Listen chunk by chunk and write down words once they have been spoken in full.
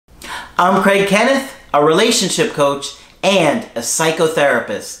I'm Craig Kenneth, a relationship coach and a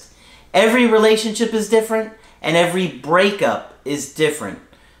psychotherapist. Every relationship is different and every breakup is different.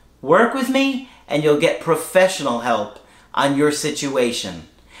 Work with me and you'll get professional help on your situation.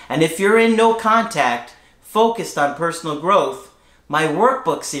 And if you're in no contact, focused on personal growth, my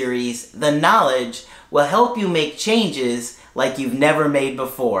workbook series, The Knowledge, will help you make changes like you've never made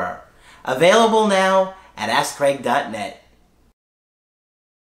before. Available now at AskCraig.net.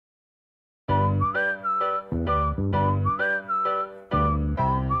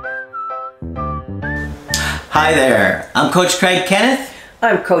 Hi there, I'm Coach Craig Kenneth.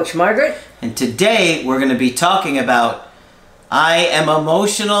 I'm Coach Margaret. And today we're going to be talking about I am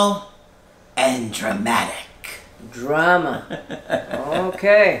emotional and dramatic. Drama.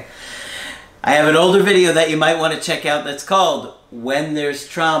 Okay. I have an older video that you might want to check out that's called When There's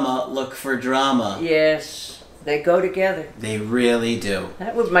Trauma, Look for Drama. Yes, they go together. They really do.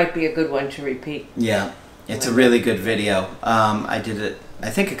 Might be a good one to repeat. Yeah, it's a really good video. I did it, I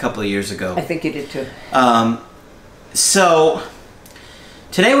think, a couple of years ago. I think you did too. So,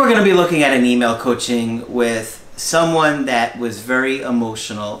 today we're going to be looking at an email coaching with someone that was very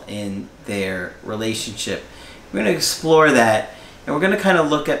emotional in their relationship. We're going to explore that, and we're going to kind of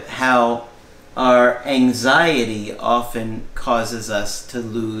look at how our anxiety often causes us to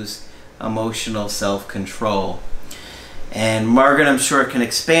lose emotional self-control. And Margaret, I'm sure, can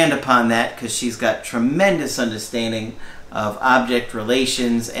expand upon that because she's got tremendous understanding of object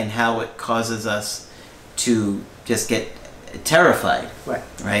relations and how it causes us to just get terrified.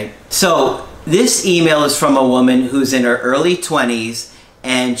 Right? So this email is from a woman who's in her early 20s,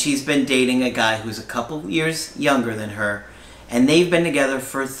 and she's been dating a guy who's a couple years younger than her, and they've been together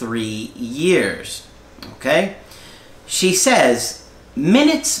for 3 years. Okay? She says,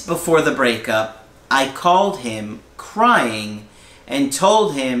 minutes before the breakup, I called him crying and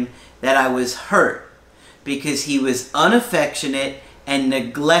told him that I was hurt because he was unaffectionate and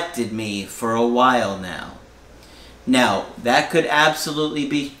neglected me for a while now. Now, that could absolutely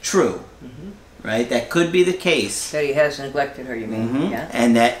be true, right? That could be the case. That he has neglected her, you mean?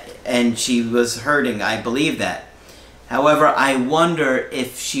 Yeah. And she was hurting. I believe that. However, I wonder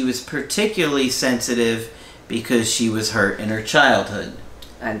if she was particularly sensitive because she was hurt in her childhood.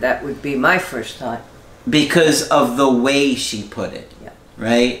 And that would be my first thought. Because of the way she put it,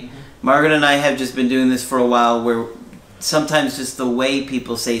 right? Margaret and I have just been doing this for a while, where sometimes just the way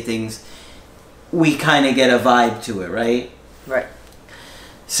people say things, we kind of get a vibe to it, right? Right.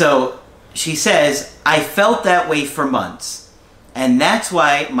 So she says, I felt that way for months, and that's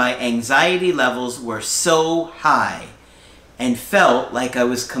why my anxiety levels were so high and felt like I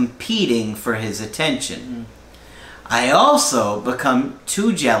was competing for his attention. I also become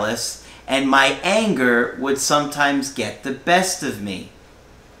too jealous, and my anger would sometimes get the best of me,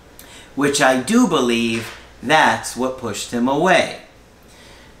 which I do believe that's what pushed him away.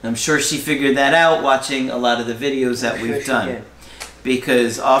 I'm sure she figured that out watching a lot of the videos that we've done.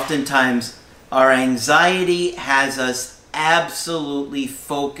 Because oftentimes our anxiety has us absolutely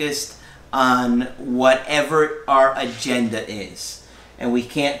focused on whatever our agenda is. And we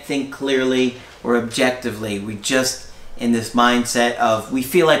can't think clearly or objectively. We just in this mindset of we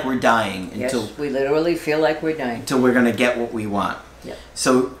feel like we're dying until we literally feel like we're dying. Until we're going to get what we want. Yeah.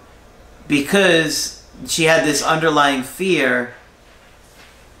 So because she had this underlying fear,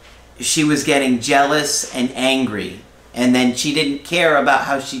 she was getting jealous and angry, and then she didn't care about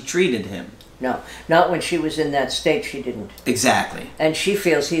how she treated him. No, not when she was in that state, she didn't. Exactly. And she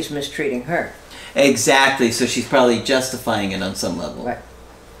feels he's mistreating her. Exactly, so she's probably justifying it on some level. Right.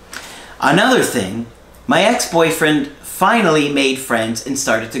 Another thing, my ex-boyfriend finally made friends and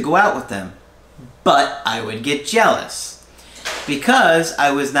started to go out with them. But I would get jealous because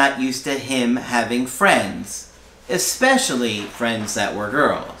I was not used to him having friends, especially friends that were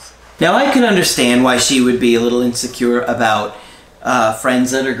girls. Now, I can understand why she would be a little insecure about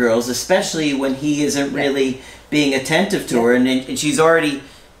friends that are girls, especially when he isn't really being attentive to her, and she's already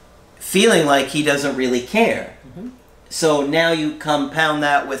feeling like he doesn't really care. So now you compound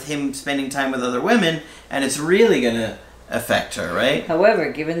that with him spending time with other women, and it's really going to affect her, right?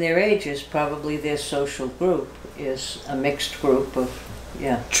 However, given their ages, probably their social group is a mixed group of,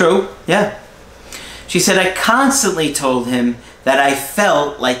 True, yeah. She said, I constantly told him that I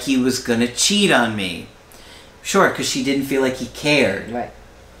felt like he was going to cheat on me. Sure, because she didn't feel like he cared. Right.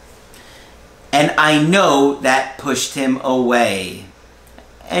 And I know that pushed him away.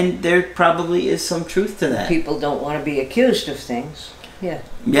 And there probably is some truth to that. People don't want to be accused of things. Yeah.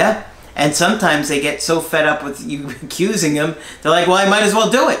 Yeah. And sometimes they get so fed up with you accusing them, they're like, well, I might as well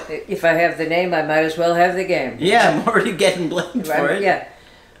do it. If I have the name, I might as well have the game. Yeah, I'm already getting blamed for it. Yeah.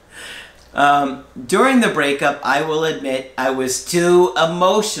 During the breakup, I will admit I was too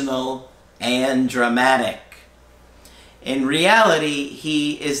emotional and dramatic. In reality,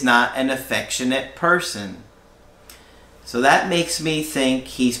 he is not an affectionate person. So that makes me think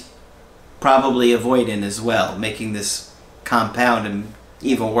he's probably avoidant as well, making this compound and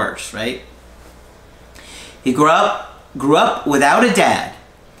even worse, right? He grew up without a dad,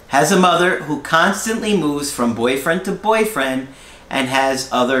 has a mother who constantly moves from boyfriend to boyfriend, and has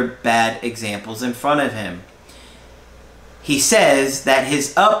other bad examples in front of him. He says that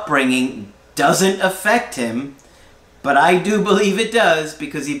his upbringing doesn't affect him, but I do believe it does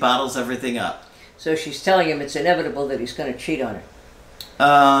because he bottles everything up. So she's telling him it's inevitable that he's going to cheat on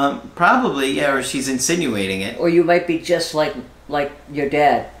her. Probably, yeah, or she's insinuating it. Or you might be just like your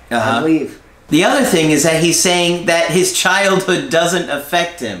dad and leave. The other thing is that he's saying that his childhood doesn't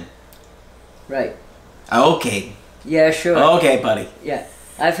affect him. Right. Okay. Yeah, sure. Okay, buddy. Yeah,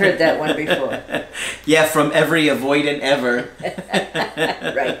 I've heard that one before. Yeah, from every avoidant ever.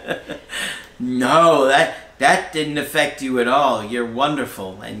 Right. No, that didn't affect you at all. You're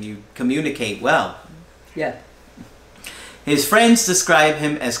wonderful and you communicate well. Yeah. His friends describe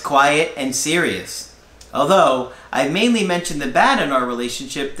him as quiet and serious. Although I've mainly mentioned the bad in our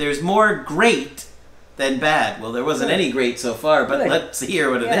relationship, there's more great than bad. Well, there wasn't any great so far, but let's hear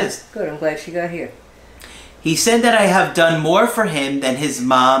what it is. Good, I'm glad she got here. He said that I have done more for him than his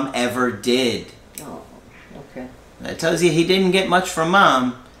mom ever did. Oh, okay. That tells you he didn't get much from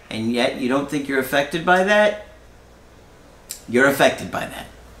mom, and yet you don't think you're affected by that? You're affected by that.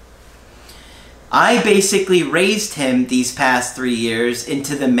 I basically raised him these past 3 years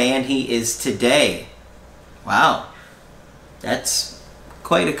into the man he is today. Wow. That's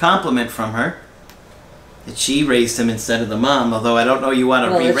quite a compliment from her. That she raised him instead of the mom, although I don't know you want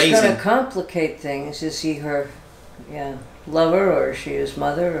to re-raise him. Well, it's going to complicate things. Is he her lover or is she his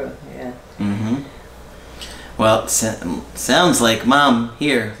mother? Or, yeah. Mm-hmm. Well, sounds like Mom.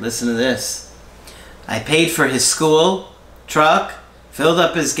 Here, listen to this. I paid for his school, truck, filled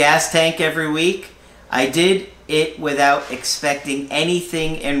up his gas tank every week. I did it without expecting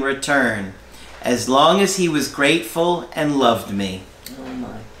anything in return, as long as he was grateful and loved me. Oh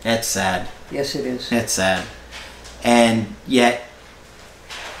my. That's sad. Yes, it is. That's sad. And yet,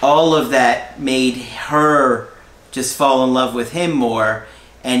 all of that made her just fall in love with him more,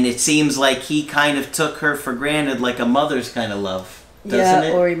 and it seems like he kind of took her for granted, like a mother's kind of love, doesn't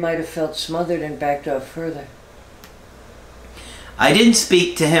it? Or he might have felt smothered and backed off further. I didn't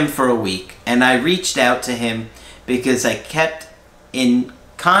speak to him for a week, and I reached out to him because I kept in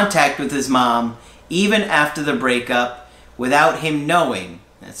contact with his mom even after the breakup without him knowing.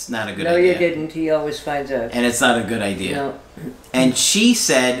 That's not a good idea. No, you didn't. He always finds out. And it's not a good idea. No. And she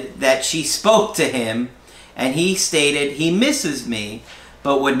said that she spoke to him, and he stated he misses me,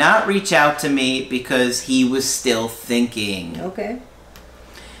 but would not reach out to me because he was still thinking. Okay.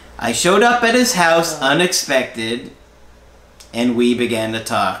 I showed up at his house unexpected, and we began to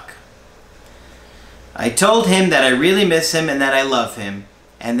talk. I told him that I really miss him and that I love him,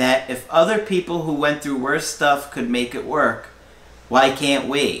 and that if other people who went through worse stuff could make it work, why can't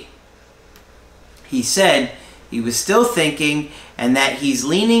we? He said he was still thinking and that he's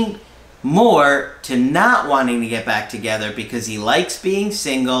leaning more to not wanting to get back together because he likes being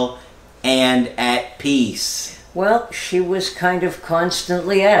single and at peace. Well, she was kind of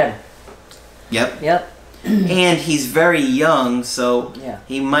constantly at him. Yep. And he's very young, so Yeah.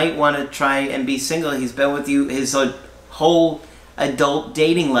 he might want to try and be single. He's been with you his whole adult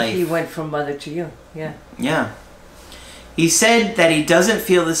dating life. He went from mother to you. Yeah. Yeah. He said that he doesn't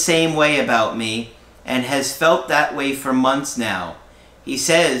feel the same way about me and has felt that way for months now. He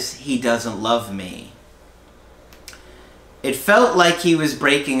says he doesn't love me. It felt like he was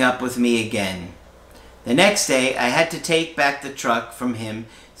breaking up with me again. The next day, I had to take back the truck from him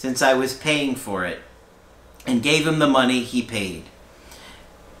since I was paying for it and gave him the money he paid.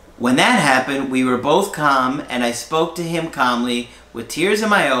 When that happened, we were both calm, and I spoke to him calmly with tears in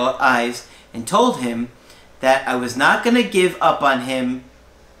my eyes and told him that I was not going to give up on him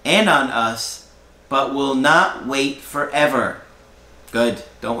and on us, but will not wait forever. Good.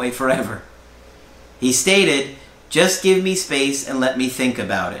 Don't wait forever. He stated, just give me space and let me think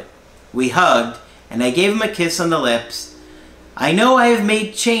about it. We hugged, and I gave him a kiss on the lips. I know I have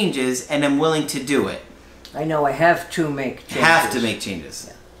made changes and am willing to do it. I know I have to make changes. Have to make changes.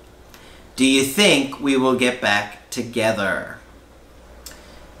 Yeah. Do you think we will get back together?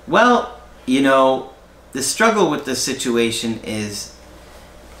 Well, you know, the struggle with this situation is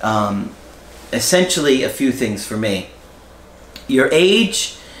essentially a few things for me. Your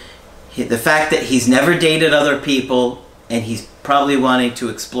age, the fact that he's never dated other people, and he's probably wanting to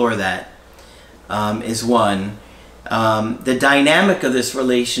explore that. is one. The dynamic of this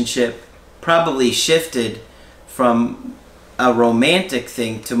relationship probably shifted from a romantic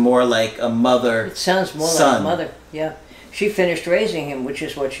thing to more like a mother. It sounds more like a mother. Yeah. She finished raising him, which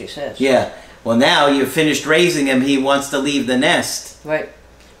is what she says. Yeah. Well, now you've finished raising him. He wants to leave the nest. Right.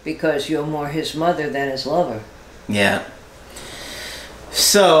 Because you're more his mother than his lover. Yeah.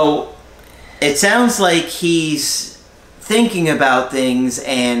 So it sounds like he's thinking about things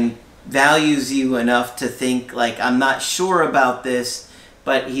and values you enough to think like, I'm not sure about this,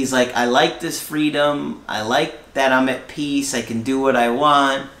 but he's like, I like this freedom. I like that I'm at peace. I can do what I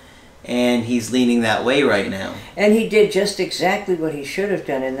want. And he's leaning that way right now. And he did just exactly what he should have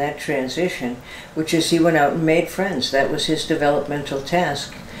done in that transition, which is he went out and made friends. That was his developmental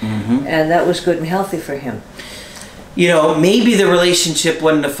task. Mm-hmm. And that was good and healthy for him. You know, maybe the relationship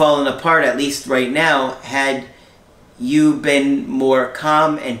wouldn't have fallen apart, at least right now, had you been more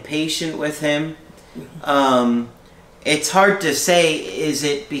calm and patient with him. It's hard to say, is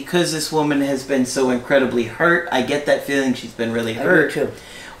it because this woman has been so incredibly hurt? I get that feeling she's been really hurt. I do too.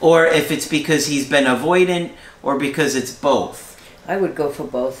 Or if it's because he's been avoidant, or because it's both. I would go for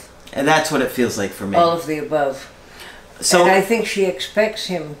both. And that's what it feels like for me. All of the above. So, and I think she expects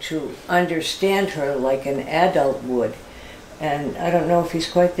him to understand her like an adult would. And I don't know if he's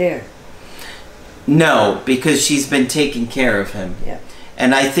quite there. No, because she's been taking care of him. Yeah.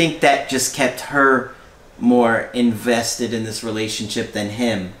 And I think that just kept her more invested in this relationship than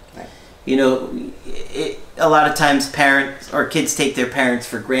him. Right. You know, a lot of times parents or kids take their parents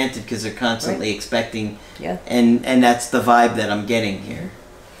for granted because they're constantly expecting. Yeah. And that's the vibe that I'm getting here.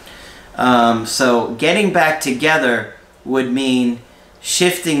 So getting back together would mean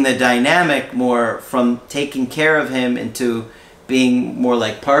shifting the dynamic more from taking care of him into being more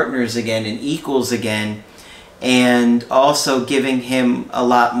like partners again and equals again, and also giving him a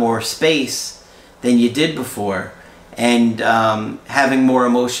lot more space than you did before, and having more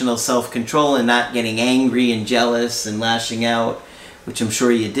emotional self-control and not getting angry and jealous and lashing out, which I'm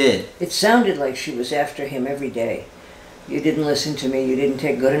sure you did. It sounded like she was after him every day. You didn't listen to me, you didn't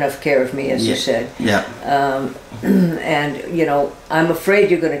take good enough care of me, as you said. Yeah. And, you know, I'm afraid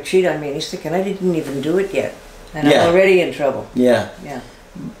you're going to cheat on me. And he's thinking, I didn't even do it yet. And Yeah. I'm already in trouble. Yeah. Yeah.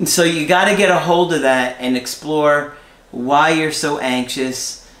 So you got to get a hold of that and explore why you're so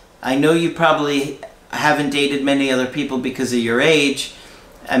anxious. I know you probably haven't dated many other people because of your age.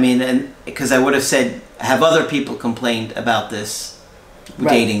 I mean, and because I would have said, have other people complained about this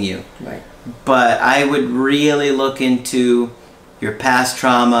dating you? Right. But I would really look into your past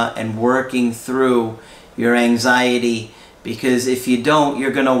trauma and working through your anxiety, because if you don't,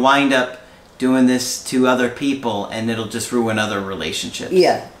 you're going to wind up doing this to other people and it'll just ruin other relationships.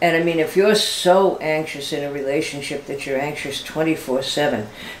 Yeah, and I mean, if you're so anxious in a relationship that you're anxious 24/7,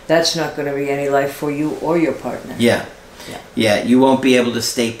 that's not going to be any life for you or your partner. Yeah. Yeah. Yeah, you won't be able to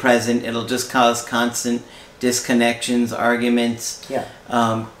stay present. It'll just cause constant disconnections, arguments,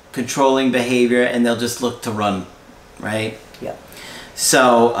 Yeah. Controlling behavior, and they'll just look to run, right? Yeah.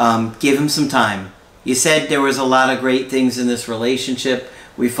 So give him some time. You said there was a lot of great things in this relationship.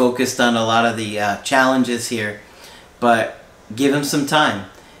 We focused on a lot of the challenges here, but give him some time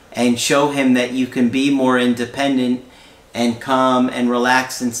and show him that you can be more independent and calm and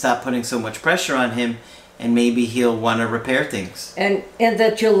relaxed and stop putting so much pressure on him, and maybe he'll want to repair things. And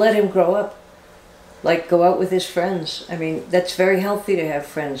that you'll let him grow up. Like, go out with his friends. I mean, that's very healthy to have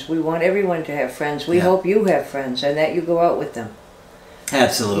friends. We want everyone to have friends. We hope you have friends and that you go out with them.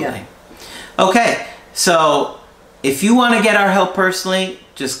 Absolutely. Yeah. Okay, so if you want to get our help personally,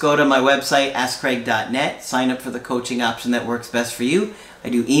 just go to my website, askcraig.net, sign up for the coaching option that works best for you. I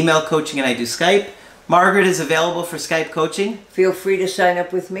do email coaching and I do Skype. Margaret is available for Skype coaching. Feel free to sign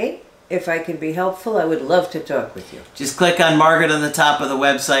up with me. If I can be helpful, I would love to talk with you. Just click on Margaret on the top of the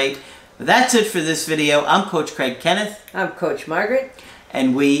website. That's it for this video. I'm Coach Craig Kenneth. I'm Coach Margaret.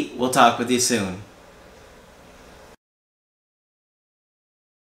 And we will talk with you soon.